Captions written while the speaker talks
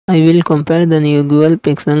I will compare the new Google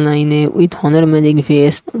Pixel 9a with Honor Magic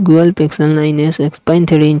Face. Google Pixel 9a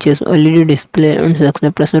 6.3 inches OLED display and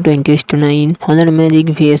success plus 20:9. Honor Magic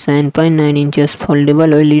Face 9.9 inches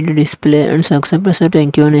foldable OLED display and success plus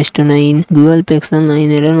 21:9. Google Pixel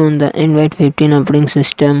 9 run on the Android 15 operating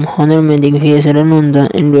system. Honor Magic Face run on the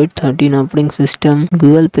Android 13 operating system.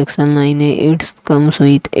 Google Pixel 9a it comes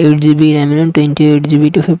with 8GB RAM and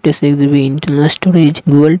 28GB to 56GB internal storage.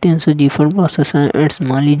 Google Tensor G4 processor and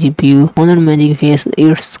Mali GPU. Honor Magic Face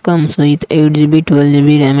it comes with 8GB,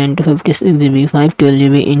 12GB RAM and 56GB,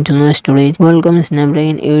 512GB internal storage. Qualcomm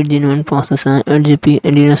Snapdragon 8 Gen 1 processor, 8GB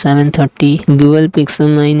Adreno 730. Google Pixel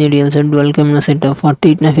 9 real set dual camera setup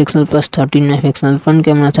 48 megapixel plus 13 megapixel. Front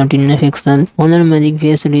camera 13 megapixel. Honor Magic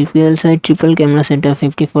Face real set triple camera setup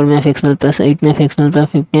 54 megapixel plus 8 megapixel plus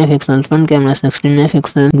 50 megapixel. Front camera 16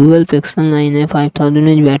 megapixel. Google Pixel 9a 5000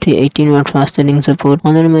 mAh battery, 18 watt fast charging support.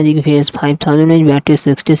 Honor Magic Face 5000 mAh battery,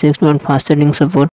 66 watt fast charging support.